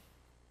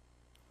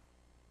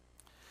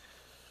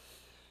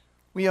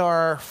We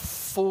are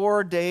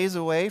 4 days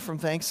away from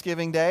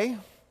Thanksgiving Day.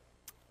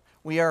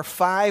 We are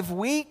 5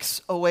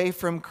 weeks away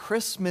from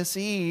Christmas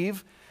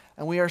Eve.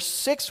 And we are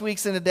 6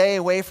 weeks and a day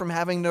away from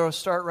having to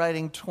start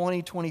writing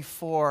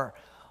 2024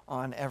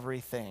 on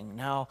everything.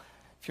 Now,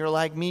 if you're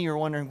like me, you're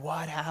wondering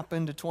what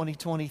happened to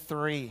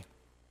 2023.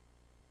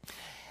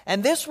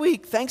 And this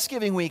week,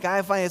 Thanksgiving week,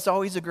 I find it's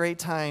always a great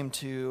time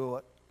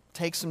to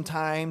take some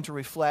time to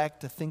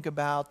reflect, to think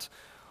about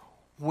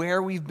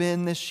where we've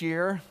been this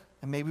year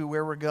and maybe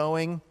where we're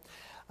going.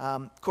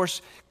 Of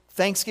course,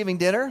 Thanksgiving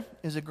dinner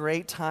is a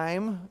great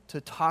time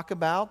to talk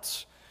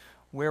about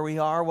where we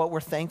are, what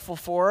we're thankful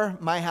for.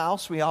 My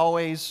house, we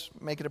always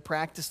make it a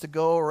practice to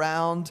go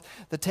around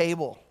the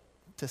table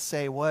to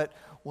say, what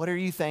are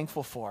you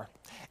thankful for?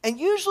 And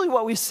usually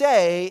what we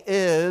say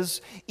is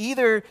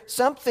either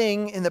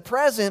something in the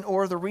present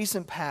or the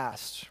recent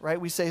past, right?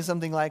 We say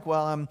something like,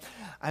 well,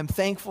 I'm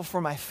thankful for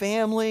my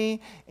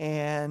family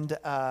and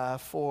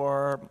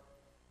for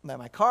that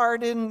my car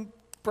didn't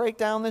break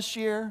down this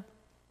year.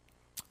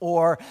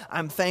 Or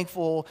I'm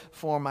thankful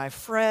for my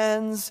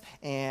friends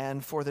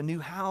and for the new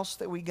house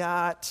that we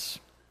got.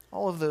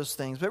 All of those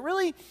things. But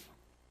really,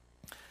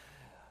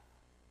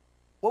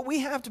 what we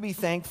have to be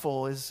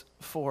thankful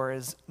for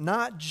is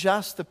not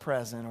just the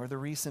present or the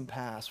recent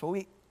past.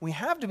 What we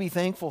have to be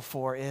thankful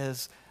for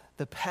is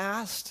the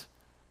past,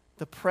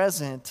 the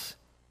present,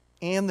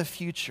 and the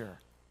future.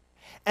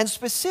 And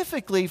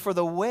specifically for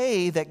the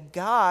way that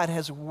God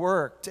has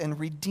worked and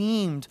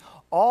redeemed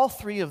all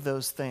three of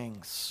those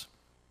things.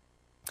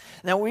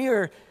 Now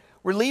we're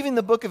leaving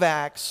the book of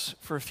Acts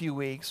for a few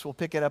weeks. We'll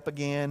pick it up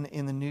again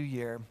in the new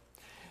year.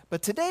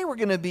 But today we're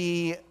going to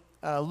be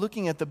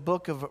looking at the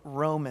book of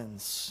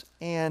Romans.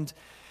 And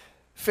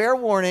fair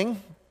warning,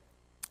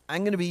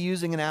 I'm going to be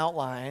using an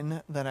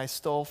outline that I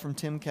stole from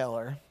Tim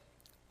Keller,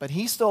 but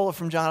he stole it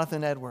from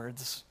Jonathan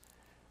Edwards.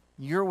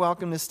 You're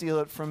welcome to steal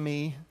it from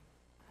me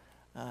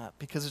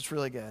because it's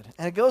really good.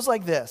 And it goes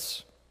like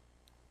this.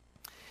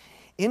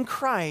 In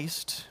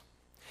Christ,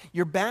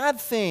 your bad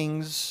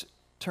things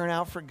turn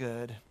out for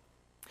good.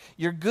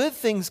 Your good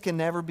things can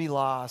never be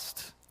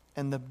lost,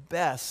 and the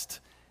best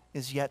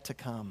is yet to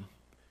come.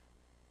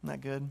 Isn't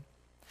that good?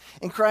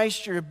 In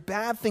Christ, your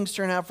bad things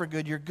turn out for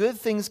good. Your good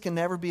things can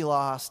never be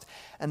lost,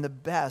 and the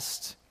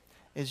best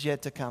is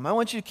yet to come. I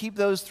want you to keep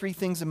those three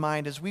things in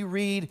mind as we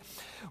read.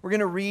 We're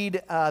going to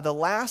read the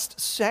last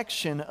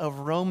section of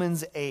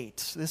Romans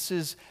 8. This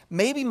is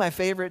maybe my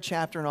favorite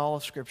chapter in all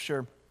of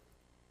Scripture.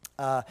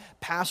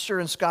 Pastor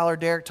and scholar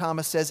Derek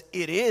Thomas says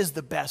it is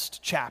the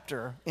best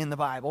chapter in the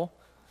Bible.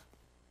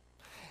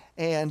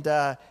 And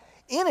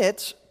in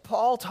it,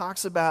 Paul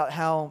talks about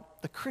how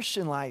the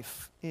Christian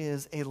life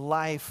is a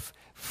life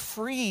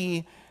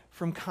free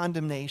from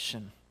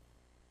condemnation,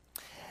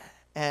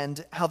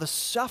 and how the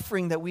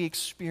suffering that we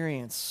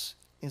experience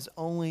is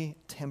only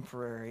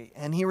temporary.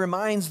 And he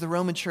reminds the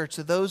Roman church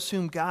that those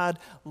whom God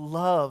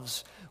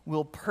loves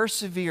will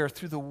persevere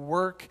through the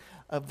work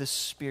of the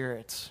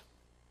Spirit.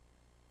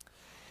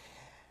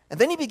 And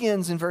then he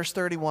begins in verse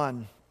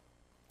 31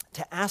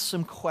 to ask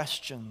some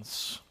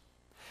questions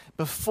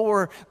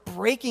before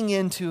breaking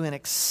into an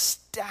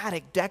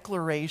ecstatic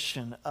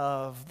declaration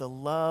of the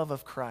love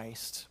of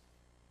Christ.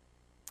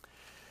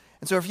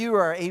 And so if you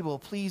are able,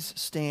 please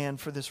stand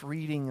for this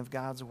reading of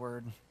God's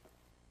word.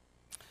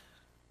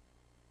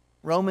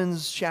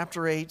 Romans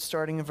chapter 8,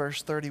 starting in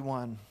verse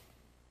 31.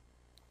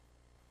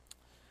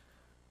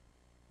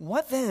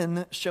 What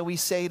then shall we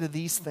say to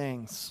these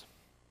things?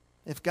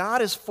 If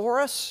God is for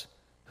us,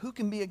 who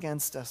can be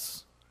against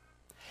us?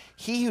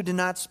 He who did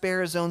not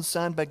spare his own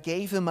son, but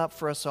gave him up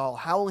for us all,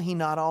 how will he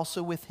not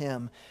also with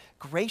him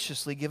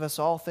graciously give us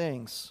all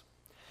things?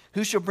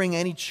 Who shall bring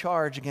any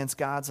charge against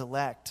God's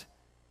elect?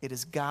 It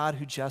is God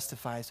who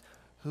justifies.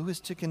 Who is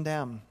to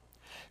condemn?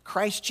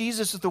 Christ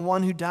Jesus is the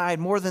one who died,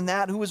 more than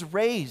that, who was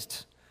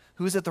raised,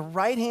 who is at the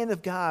right hand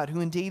of God,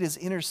 who indeed is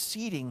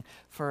interceding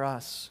for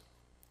us.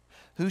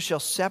 Who shall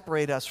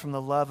separate us from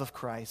the love of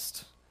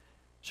Christ?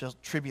 Shall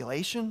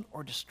tribulation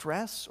or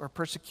distress or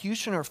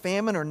persecution or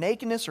famine or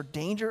nakedness or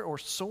danger or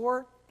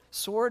sword?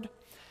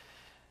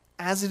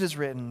 As it is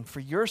written, for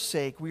your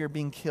sake we are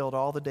being killed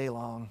all the day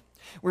long.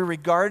 We're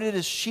regarded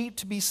as sheep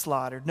to be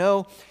slaughtered.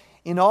 No,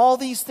 in all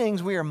these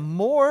things we are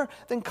more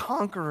than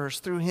conquerors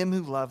through him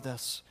who loved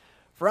us.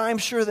 For I am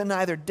sure that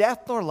neither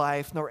death nor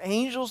life, nor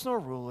angels nor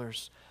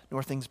rulers,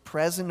 nor things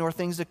present nor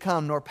things to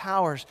come, nor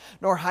powers,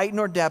 nor height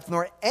nor depth,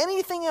 nor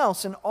anything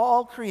else in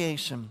all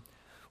creation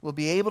will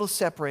be able to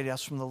separate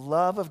us from the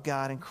love of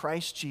God in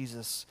Christ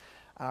Jesus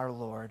our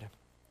Lord.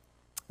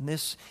 And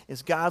this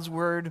is God's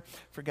word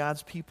for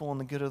God's people and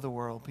the good of the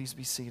world. Please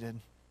be seated.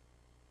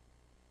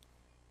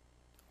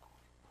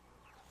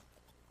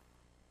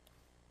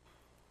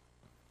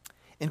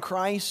 In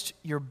Christ,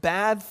 your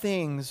bad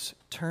things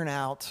turn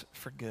out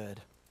for good.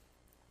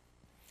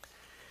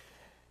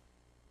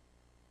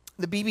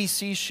 The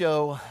BBC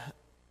show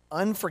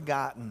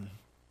Unforgotten.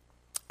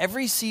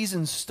 Every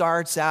season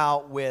starts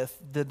out with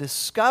the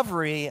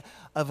discovery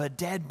of a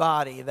dead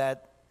body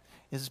that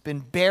has been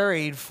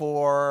buried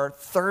for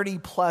 30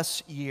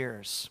 plus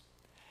years.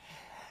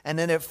 And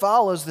then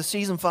the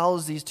season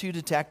follows these two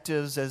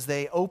detectives as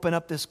they open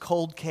up this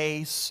cold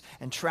case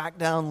and track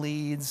down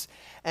leads.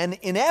 And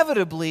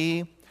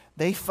inevitably,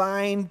 they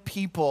find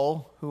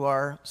people who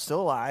are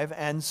still alive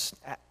and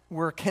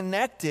were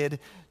connected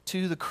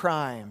to the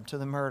crime, to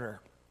the murder.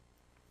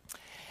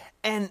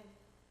 And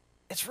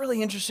it's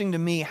really interesting to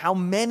me how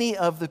many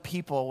of the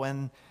people,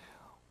 when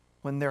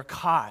they're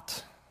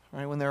caught,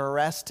 right, when they're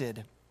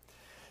arrested,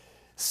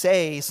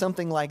 say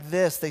something like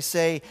this. They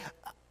say,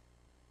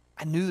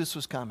 I knew this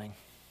was coming.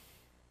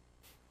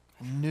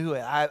 I knew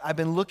it. I've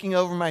been looking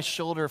over my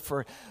shoulder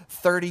for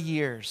 30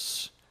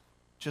 years,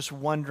 just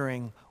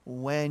wondering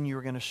when you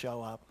were going to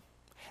show up.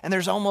 And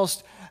there's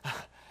almost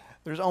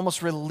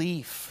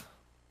relief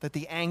that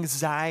the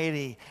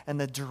anxiety and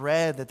the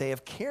dread that they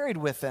have carried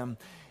with them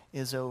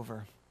is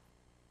over.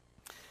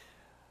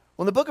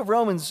 Well, in the book of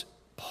Romans,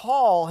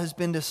 Paul has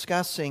been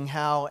discussing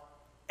how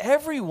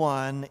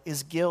everyone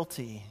is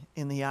guilty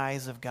in the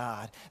eyes of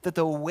God, that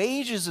the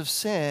wages of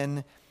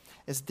sin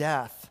is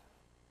death.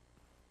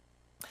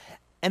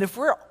 And if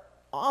we're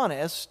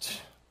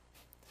honest,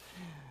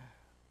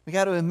 we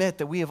got to admit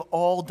that we have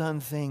all done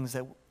things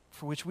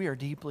for which we are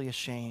deeply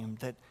ashamed,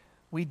 that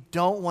we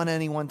don't want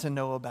anyone to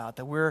know about,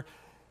 that we're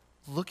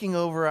looking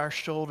over our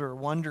shoulder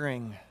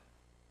wondering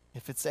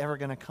if it's ever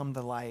going to come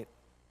to light.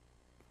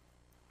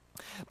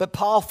 But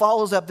Paul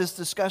follows up this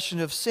discussion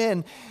of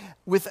sin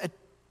with a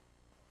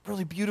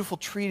really beautiful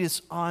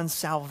treatise on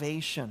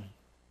salvation.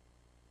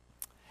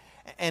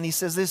 And he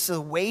says this,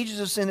 the wages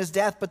of sin is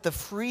death, but the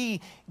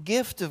free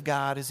gift of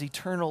God is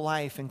eternal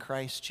life in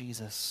Christ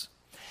Jesus.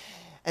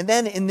 And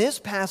then in this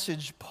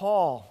passage,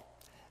 Paul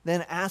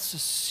then asks a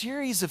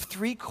series of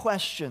 3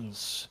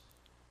 questions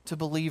to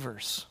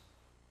believers.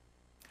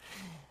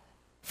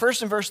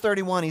 First, in verse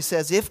 31, he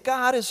says, if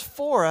God is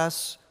for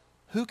us,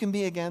 who can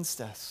be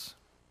against us?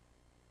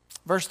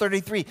 Verse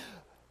 33,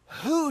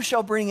 who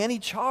shall bring any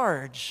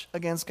charge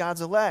against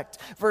God's elect?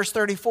 Verse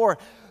 34,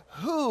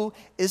 who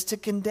is to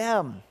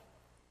condemn?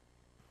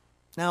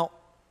 Now,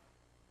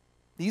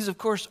 these, of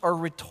course, are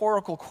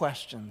rhetorical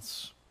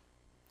questions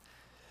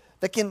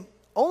that can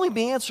only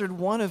be answered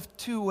one of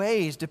 2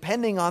 ways,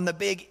 depending on the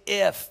big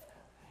if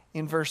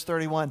in verse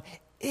 31.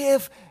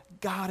 If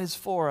God is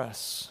for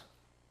us,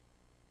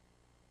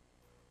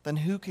 then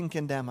who can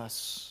condemn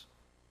us?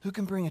 Who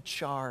can bring a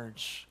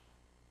charge?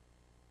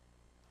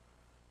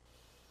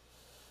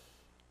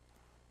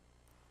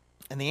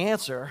 And the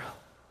answer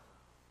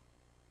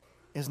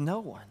is no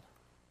one.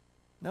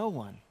 No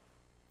one.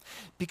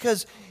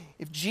 Because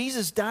if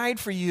Jesus died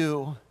for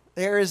you,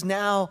 there is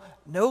now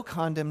no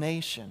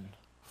condemnation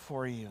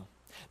for you.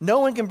 No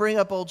one can bring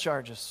up old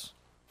charges.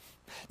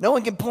 No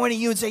one can point at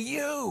you and say,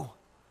 you,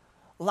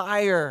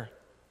 liar,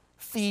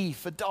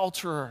 thief,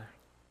 adulterer.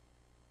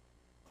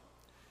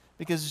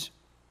 Because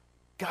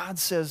God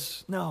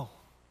says, no.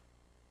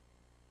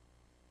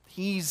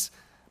 He's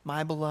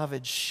my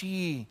beloved.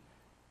 She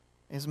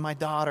is my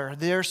daughter.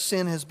 Their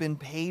sin has been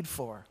paid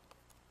for.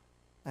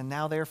 And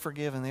now they're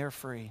forgiven. They're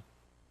free.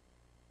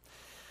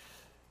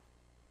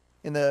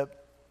 In the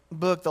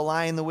book, The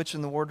Lion, the Witch,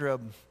 and the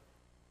Wardrobe,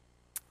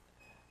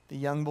 the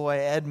young boy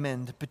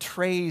Edmund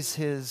betrays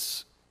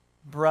his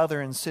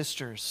brother and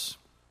sisters.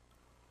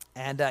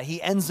 And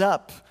he ends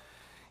up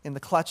in the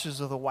clutches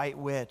of the White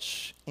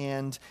Witch.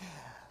 And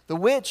the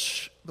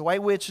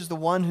White Witch is the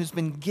one who's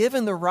been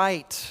given the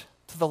right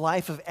to the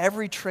life of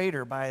every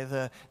traitor by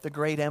the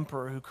great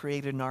emperor who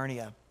created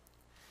Narnia.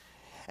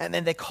 And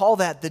then they call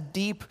that the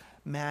deep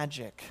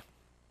magic.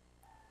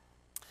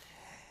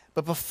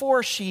 But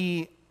before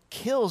she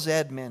kills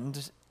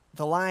Edmund,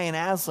 the lion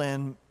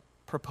Aslan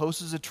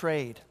proposes a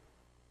trade,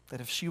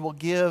 that if she will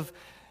give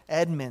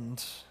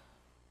Edmund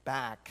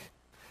back,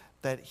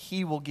 that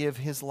he will give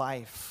his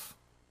life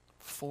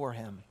for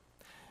him.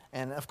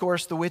 And of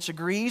course the witch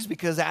agrees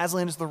because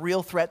Aslan is the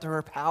real threat to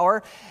her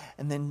power,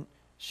 and then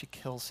she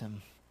kills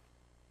him.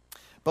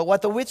 But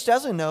what the witch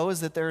doesn't know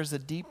is that there is a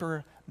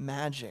deeper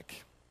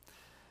magic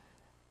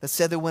that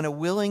said that when a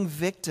willing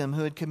victim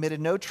who had committed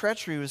no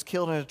treachery was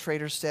killed in a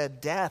traitor's stead,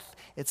 death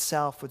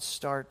itself would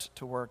start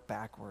to work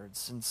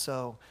backwards. And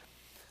so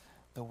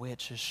the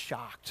witch is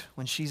shocked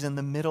when she's in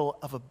the middle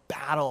of a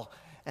battle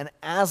and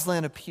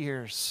Aslan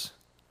appears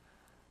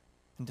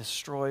and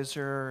destroys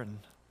her and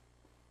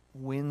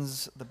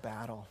wins the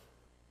battle.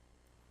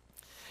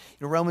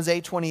 You know, Romans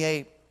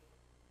 8:28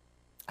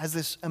 has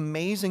this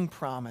amazing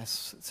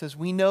promise. It says,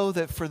 we know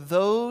that for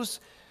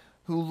those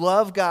who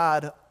love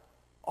God,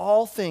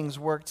 all things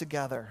work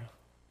together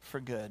for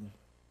good.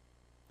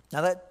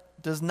 Now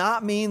that does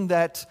not mean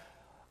that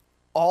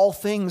all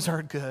things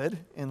are good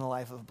in the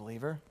life of a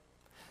believer.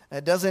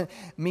 It doesn't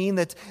mean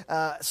that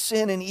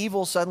sin and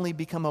evil suddenly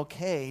become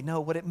okay. No,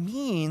 what it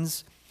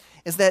means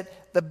is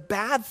that the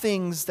bad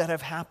things that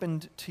have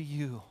happened to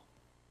you,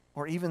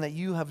 or even that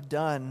you have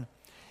done,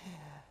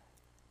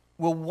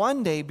 will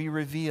one day be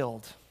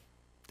revealed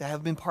to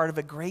have been part of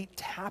a great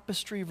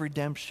tapestry of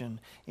redemption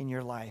in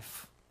your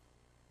life.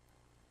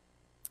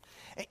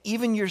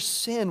 Even your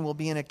sin will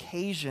be an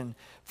occasion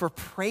for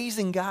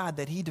praising God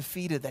that he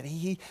defeated, that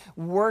he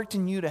worked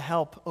in you to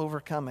help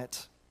overcome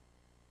it.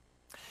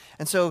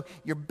 And so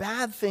your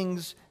bad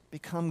things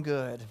become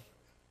good,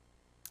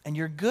 and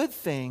your good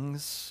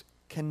things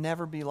can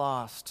never be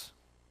lost.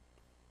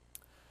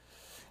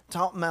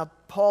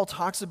 Paul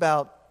talks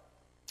about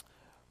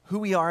who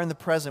we are in the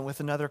present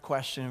with another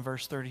question in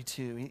verse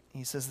 32.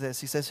 He says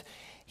this, he says,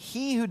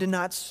 "He who did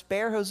not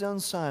spare his own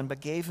son, but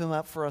gave him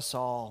up for us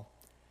all,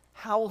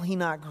 how will he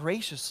not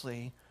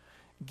graciously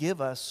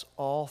give us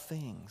all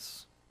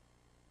things?"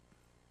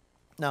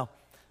 Now,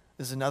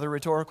 this is another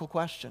rhetorical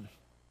question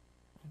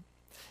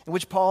in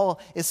which Paul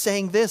is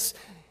saying this.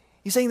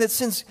 He's saying that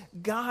since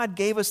God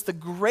gave us the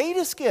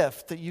greatest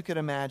gift that you could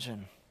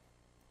imagine,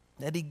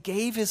 that he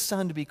gave his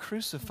son to be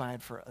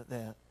crucified for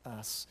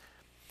us,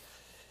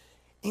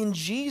 in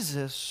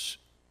Jesus,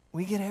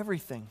 we get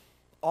everything.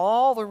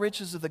 All the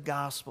riches of the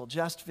gospel,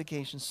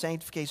 justification,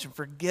 sanctification,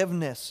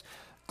 forgiveness,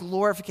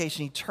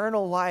 glorification,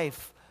 eternal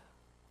life,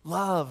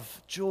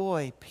 love,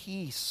 joy,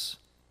 peace,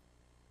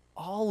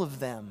 all of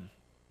them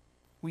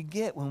we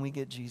get when we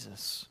get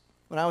Jesus.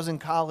 When I was in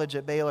college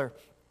at Baylor,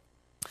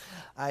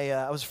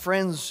 I was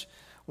friends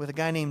with a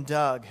guy named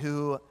Doug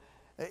who,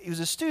 he was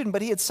a student,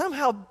 but he had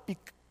somehow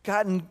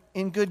gotten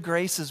in good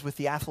graces with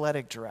the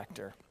athletic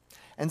director.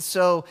 And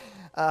so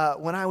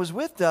when I was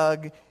with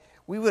Doug,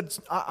 we would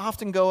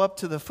often go up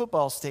to the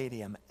football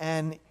stadium,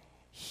 and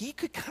he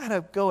could kind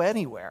of go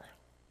anywhere.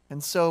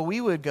 And so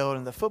we would go to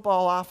the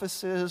football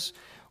offices.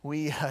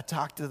 We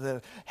talked to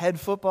the head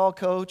football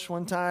coach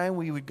one time.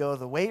 We would go to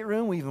the weight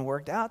room. We even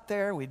worked out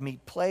there. We'd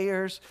meet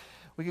players.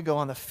 We could go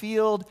on the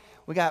field.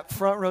 We got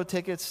front row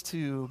tickets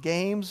to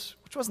games,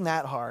 which wasn't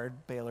that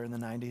hard, Baylor in the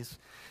 90s.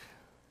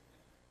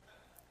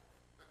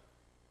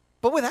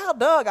 But without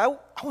Doug, I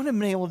wouldn't have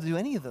been able to do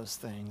any of those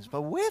things.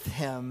 But with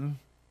him,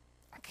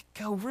 I could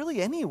go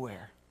really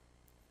anywhere.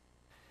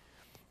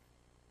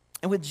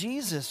 And with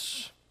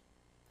Jesus,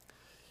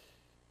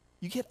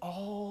 you get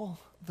all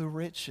the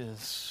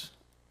riches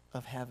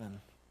of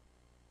heaven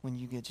when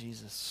you get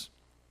Jesus.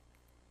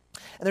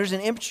 And there's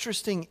an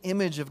interesting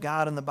image of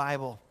God in the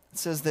Bible. It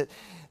says that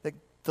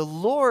the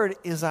Lord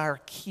is our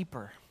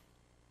keeper.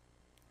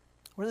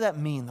 What does that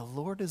mean? The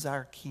Lord is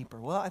our keeper.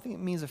 Well, I think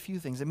it means a few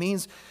things. It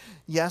means,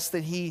 yes,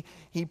 that He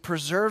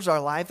preserves our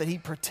life, that He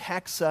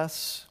protects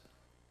us,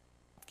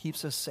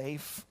 keeps us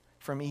safe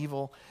from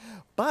evil.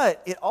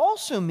 But it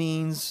also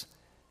means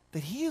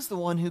that He is the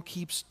one who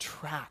keeps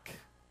track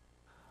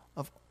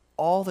of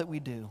all that we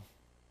do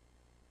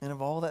and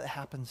of all that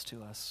happens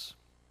to us.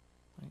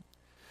 Right?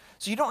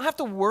 So you don't have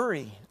to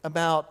worry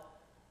about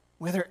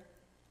whether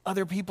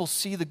other people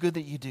see the good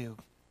that you do.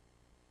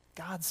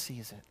 God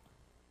sees it.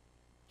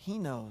 He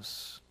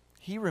knows.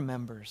 He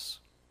remembers.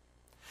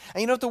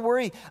 And you don't have to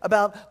worry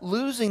about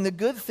losing the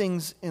good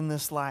things in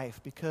this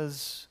life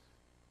because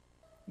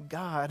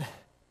God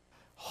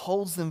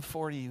holds them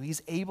for you.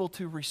 He's able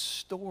to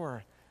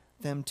restore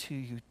them to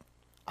you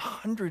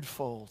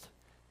 100-fold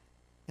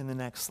in the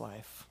next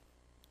life.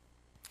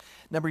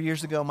 A number of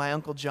years ago, my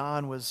Uncle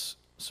John was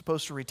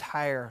supposed to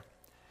retire,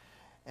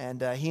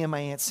 and he and my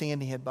Aunt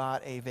Sandy had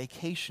bought a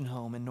vacation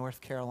home in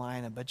North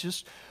Carolina. But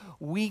just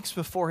weeks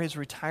before his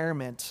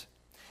retirement,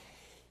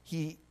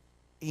 he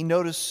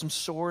noticed some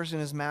sores in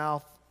his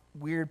mouth,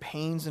 weird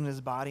pains in his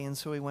body, and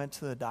so he went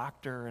to the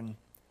doctor and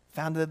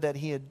found out that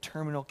he had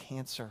terminal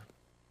cancer.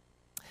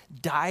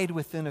 Died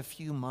within a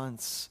few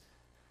months.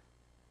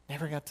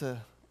 Never got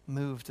to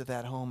move to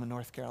that home in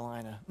North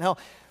Carolina. Now,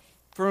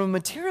 from a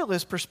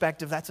materialist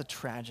perspective, that's a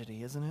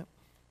tragedy, isn't it?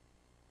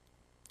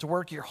 To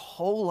work your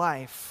whole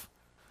life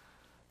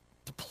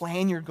to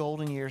plan your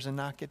golden years and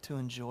not get to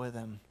enjoy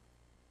them.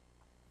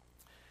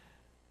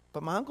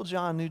 But my Uncle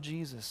John knew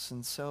Jesus,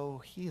 and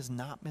so he is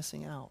not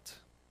missing out.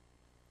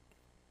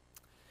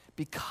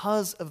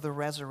 Because of the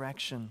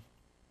resurrection.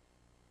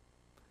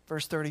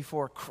 Verse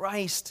 34,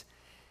 Christ,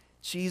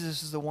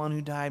 Jesus is the one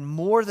who died.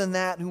 More than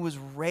that, who was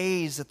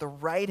raised at the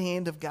right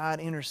hand of God,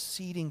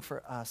 interceding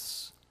for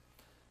us.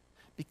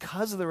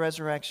 Because of the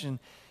resurrection,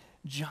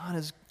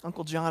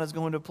 Uncle John is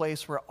going to a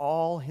place where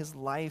all his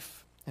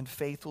life and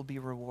faith will be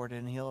rewarded,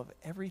 and he'll have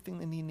everything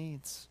that he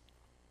needs.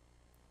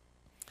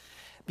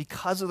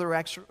 Because of the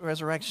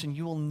resurrection,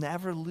 you will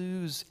never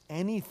lose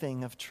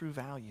anything of true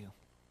value.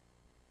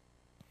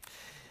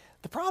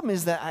 The problem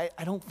is that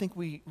I don't think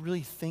we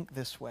really think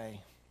this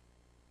way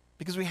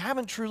because we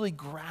haven't truly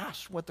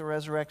grasped what the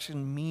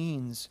resurrection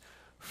means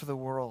for the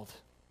world.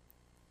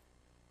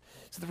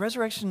 So the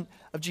resurrection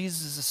of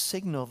Jesus is a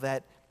signal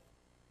that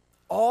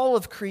all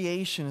of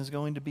creation is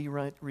going to be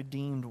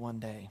redeemed one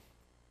day.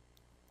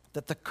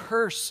 That the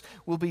curse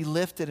will be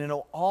lifted and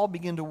it'll all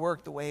begin to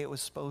work the way it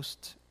was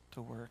supposed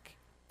to work.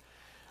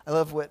 I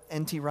love what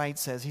N.T. Wright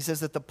says. He says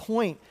that the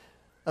point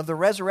of the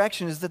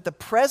resurrection is that the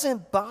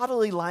present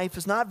bodily life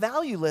is not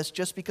valueless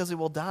just because it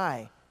will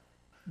die.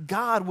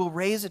 God will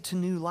raise it to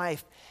new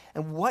life.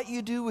 And what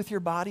you do with your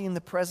body in the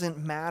present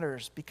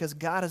matters because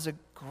God has a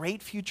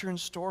great future in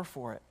store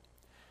for it.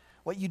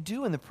 What you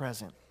do in the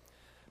present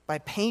by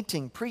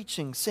painting,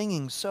 preaching,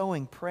 singing,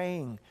 sewing,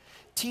 praying,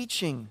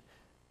 teaching,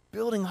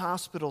 building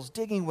hospitals,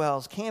 digging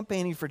wells,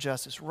 campaigning for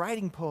justice,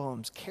 writing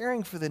poems,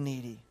 caring for the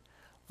needy,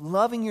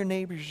 loving your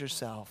neighbors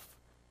yourself.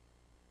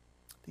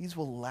 These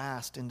will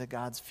last into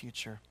God's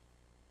future.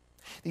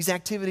 These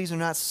activities are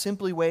not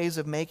simply ways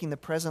of making the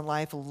present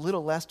life a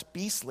little less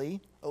beastly,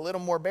 a little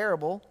more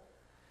bearable,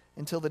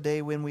 until the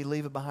day when we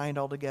leave it behind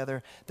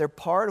altogether. They're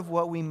part of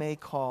what we may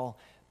call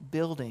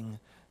building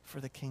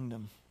for the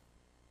kingdom.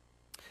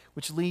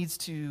 Which leads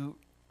to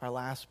our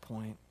last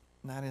point,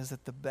 and that is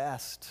that the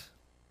best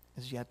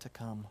is yet to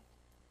come.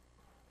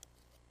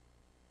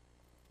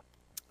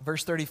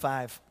 Verse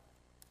 35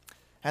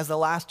 has the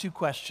last two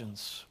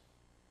questions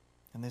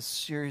in this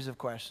series of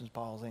questions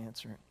Paul's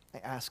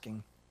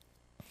asking.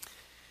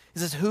 He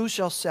says, who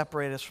shall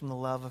separate us from the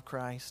love of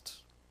Christ?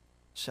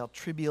 Shall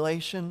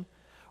tribulation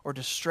or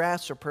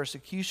distress or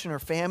persecution or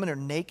famine or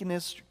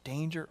nakedness or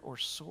danger or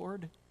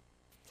sword?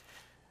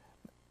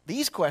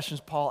 These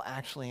questions Paul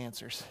actually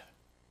answers.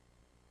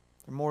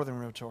 They're more than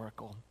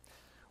rhetorical.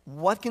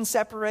 What can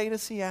separate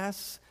us, he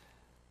asks?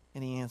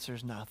 And he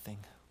answers, nothing.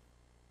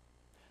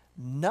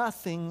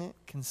 Nothing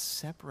can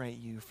separate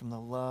you from the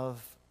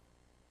love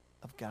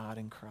of God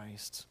in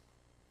Christ.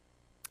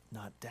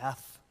 Not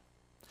death,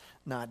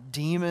 not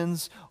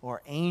demons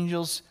or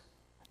angels,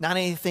 not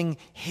anything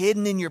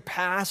hidden in your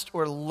past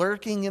or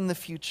lurking in the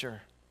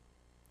future.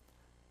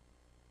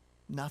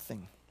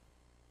 Nothing.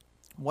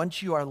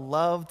 Once you are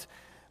loved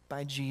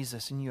by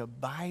Jesus and you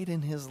abide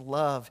in his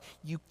love,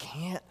 you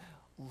can't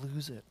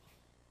lose it.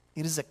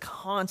 It is a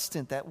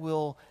constant that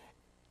will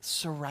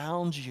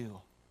surround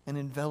you and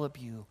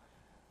envelop you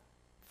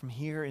from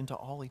here into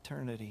all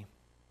eternity.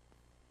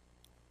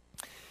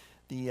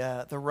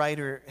 The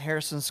writer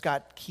Harrison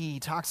Scott Key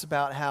talks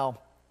about how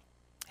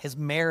his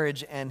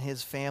marriage and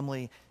his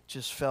family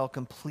just fell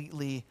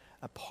completely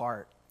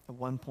apart at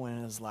one point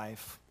in his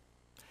life.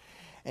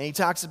 And he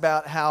talks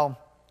about how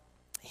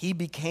he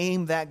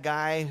became that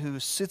guy who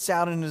sits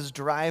out in his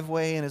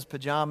driveway in his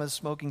pajamas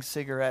smoking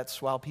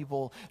cigarettes while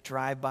people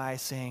drive by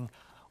saying,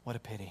 what a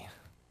pity.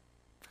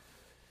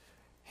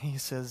 He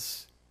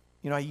says,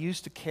 I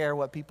used to care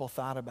what people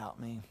thought about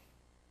me.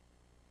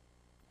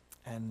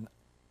 And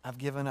I've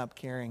given up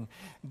caring.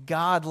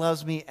 God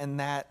loves me, and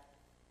that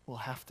will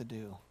have to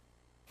do.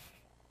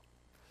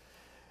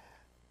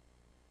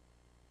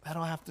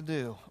 That'll have to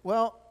do.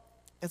 Well,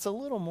 it's a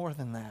little more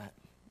than that,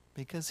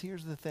 because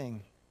here's the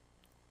thing.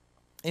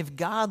 If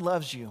God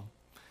loves you,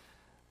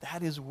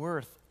 that is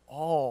worth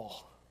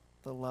all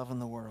the love in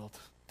the world.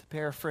 To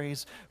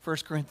paraphrase 1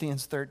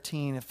 Corinthians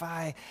 13, if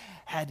I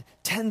had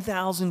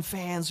 10,000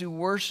 fans who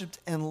worshiped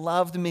and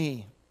loved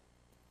me,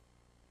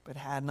 but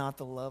had not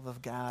the love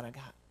of God, I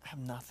have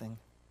nothing.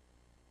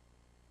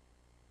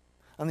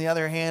 On the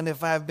other hand,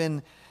 if I've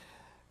been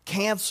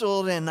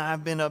canceled and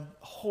I've been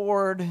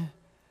abhorred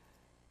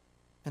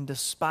and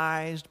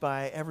despised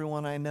by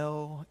everyone I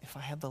know, if I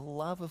had the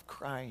love of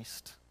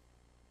Christ,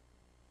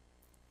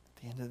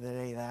 at the end of the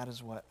day, that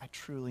is what I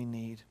truly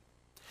need.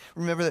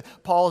 Remember that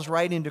Paul is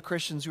writing to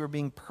Christians who are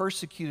being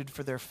persecuted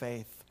for their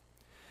faith,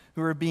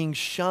 who are being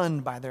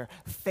shunned by their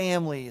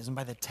families and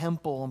by the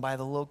temple and by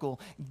the local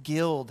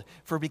guild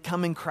for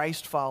becoming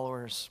Christ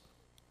followers.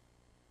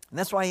 And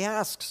that's why he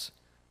asks,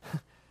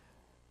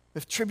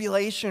 if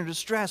tribulation or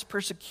distress,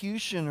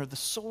 persecution or the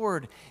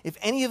sword, if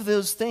any of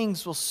those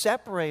things will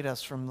separate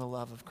us from the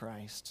love of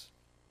Christ.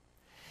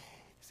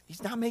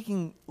 He's not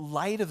making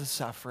light of the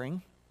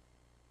suffering,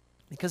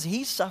 because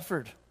he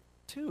suffered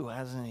too,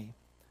 hasn't he?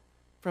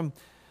 From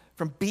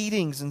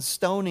beatings and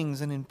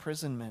stonings and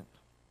imprisonment.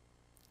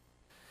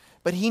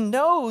 But he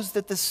knows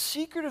that the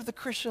secret of the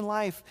Christian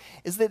life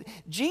is that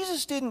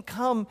Jesus didn't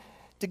come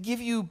to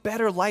give you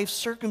better life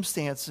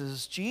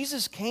circumstances.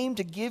 Jesus came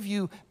to give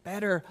you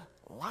better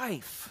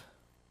life.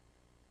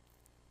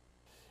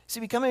 See,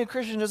 becoming a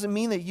Christian doesn't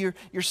mean that you're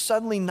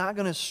suddenly not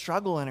going to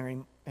struggle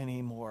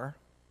anymore.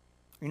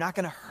 You're not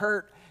going to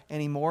hurt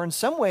anymore. In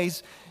some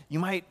ways, you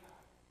might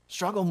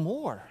struggle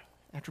more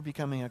after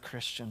becoming a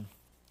Christian.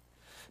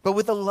 But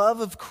with the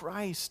love of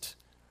Christ,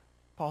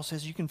 Paul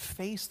says you can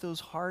face those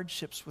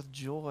hardships with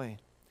joy,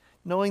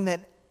 knowing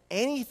that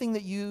anything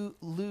that you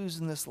lose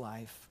in this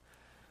life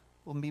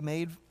will be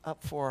made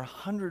up for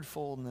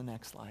 100-fold in the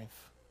next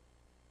life.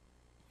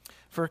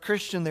 For a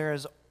Christian, there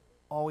is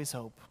always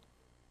hope.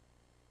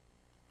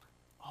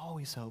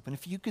 Always hope. And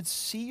if you could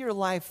see your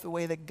life the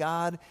way that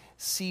God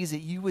sees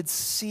it, you would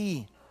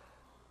see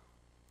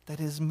that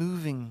it is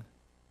moving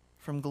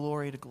from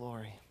glory to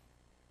glory.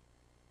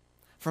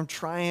 From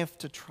triumph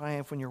to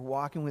triumph when you're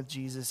walking with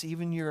Jesus.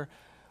 Even your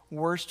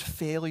worst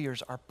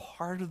failures are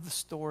part of the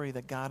story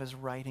that God is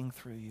writing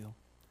through you.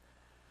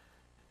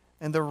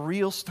 And the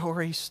real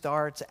story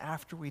starts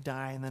after we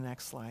die in the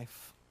next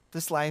life.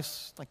 This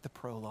life's like the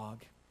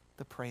prologue,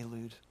 the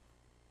prelude.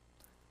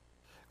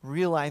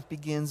 Real life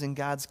begins in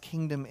God's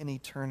kingdom in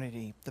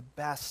eternity. The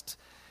best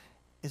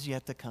is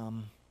yet to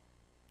come.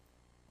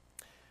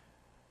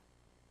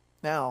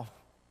 Now,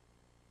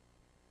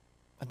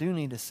 I do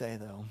need to say,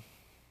 though,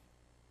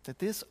 that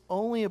this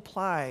only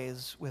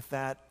applies with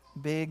that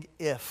big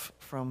if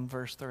from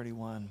verse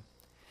 31.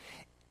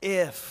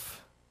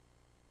 If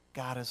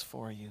God is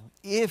for you,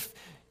 if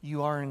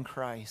you are in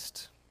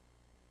Christ.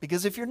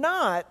 Because if you're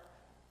not,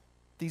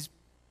 these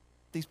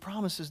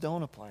promises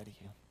don't apply to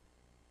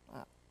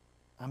you.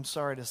 I'm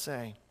sorry to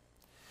say.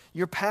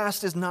 Your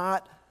past is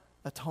not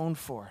atoned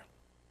for.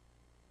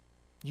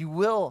 You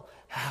will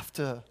have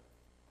to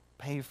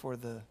pay for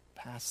the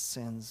past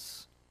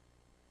sins.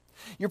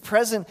 Your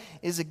present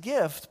is a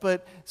gift,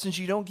 but since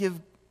you don't give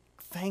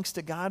thanks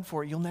to God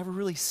for it, you'll never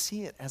really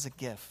see it as a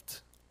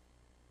gift.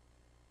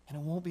 And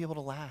it won't be able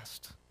to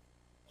last.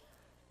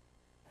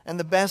 And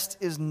the best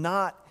is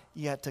not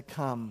yet to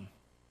come.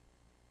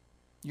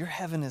 Your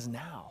heaven is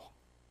now.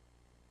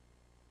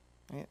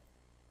 Right?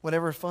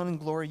 Whatever fun and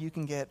glory you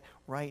can get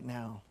right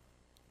now.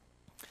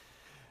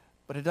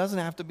 But it doesn't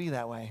have to be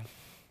that way.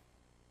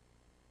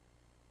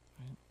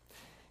 Right?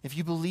 If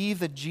you believe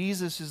that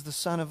Jesus is the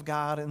Son of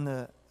God and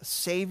the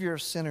Savior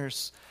of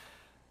sinners,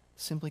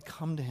 simply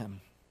come to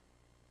him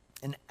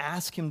and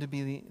ask him to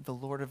be the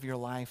Lord of your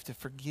life, to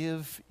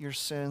forgive your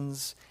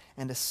sins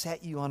and to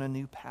set you on a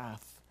new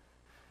path.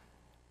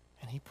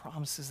 And he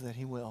promises that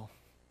he will.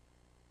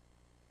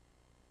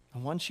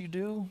 And once you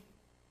do,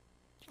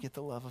 you get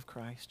the love of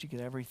Christ. You get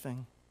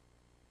everything.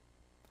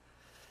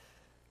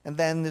 And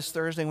then this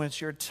Thursday, when it's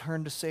your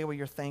turn to say what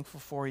you're thankful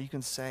for, you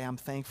can say, I'm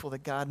thankful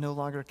that God no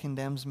longer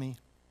condemns me.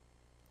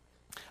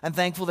 I'm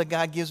thankful that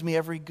God gives me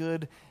every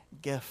good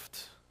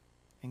gift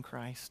in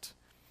Christ.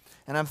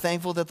 And I'm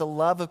thankful that the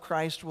love of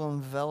Christ will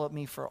envelop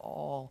me for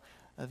all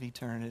of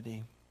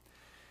eternity.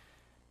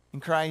 In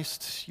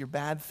Christ, your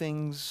bad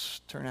things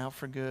turn out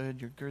for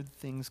good. Your good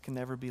things can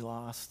never be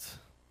lost.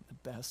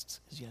 The best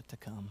is yet to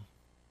come.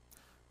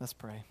 Let's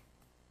pray.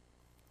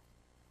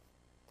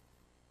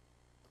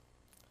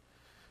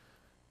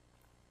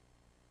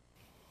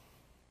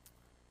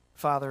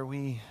 Father,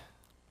 when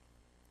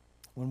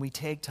we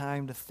take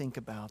time to think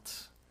about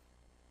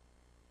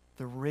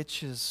the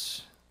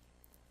riches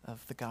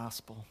of the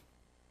gospel,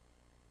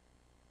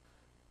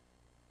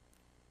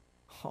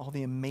 all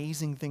the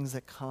amazing things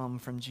that come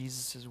from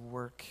Jesus'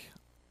 work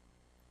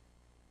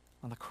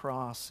on the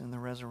cross and the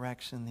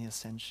resurrection, the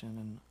ascension,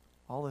 and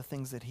all the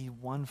things that he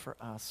won for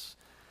us,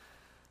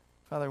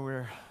 Father,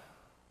 we're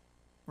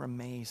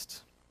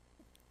amazed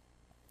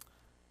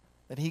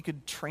that he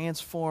could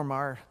transform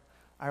our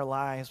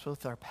lives,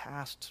 both our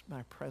past,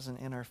 our present,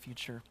 and our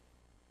future,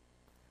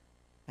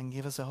 and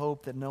give us a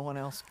hope that no one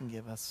else can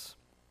give us.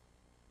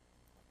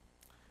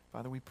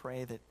 Father, we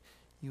pray that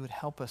you would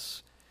help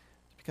us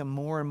to become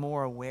more and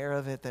more aware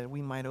of it, that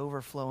we might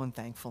overflow in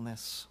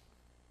thankfulness.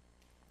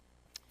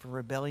 For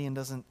rebellion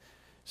doesn't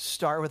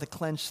start with a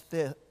clenched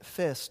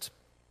fist,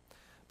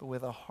 but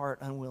with a heart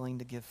unwilling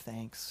to give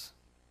thanks.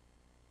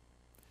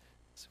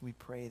 So we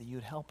pray that you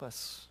would help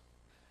us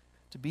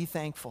to be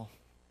thankful.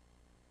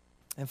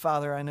 And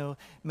Father, I know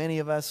many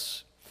of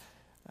us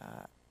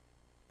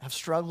have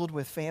struggled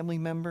with family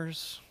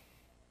members,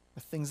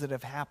 with things that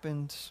have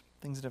happened,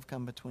 things that have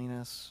come between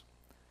us.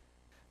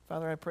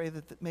 Father, I pray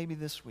that maybe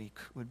this week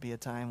would be a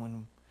time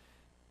when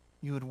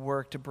you would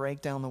work to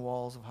break down the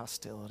walls of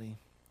hostility,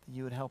 that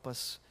you would help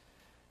us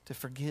to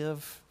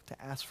forgive, to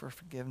ask for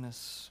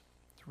forgiveness,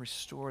 to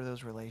restore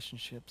those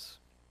relationships,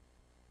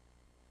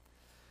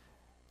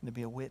 and to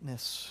be a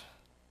witness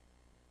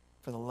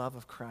for the love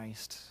of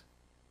Christ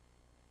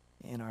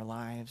in our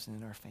lives and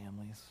in our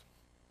families.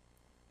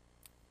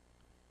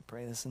 I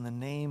pray this in the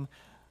name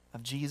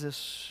of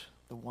Jesus,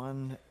 the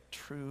one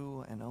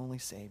true and only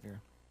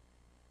Savior.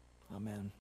 Amen.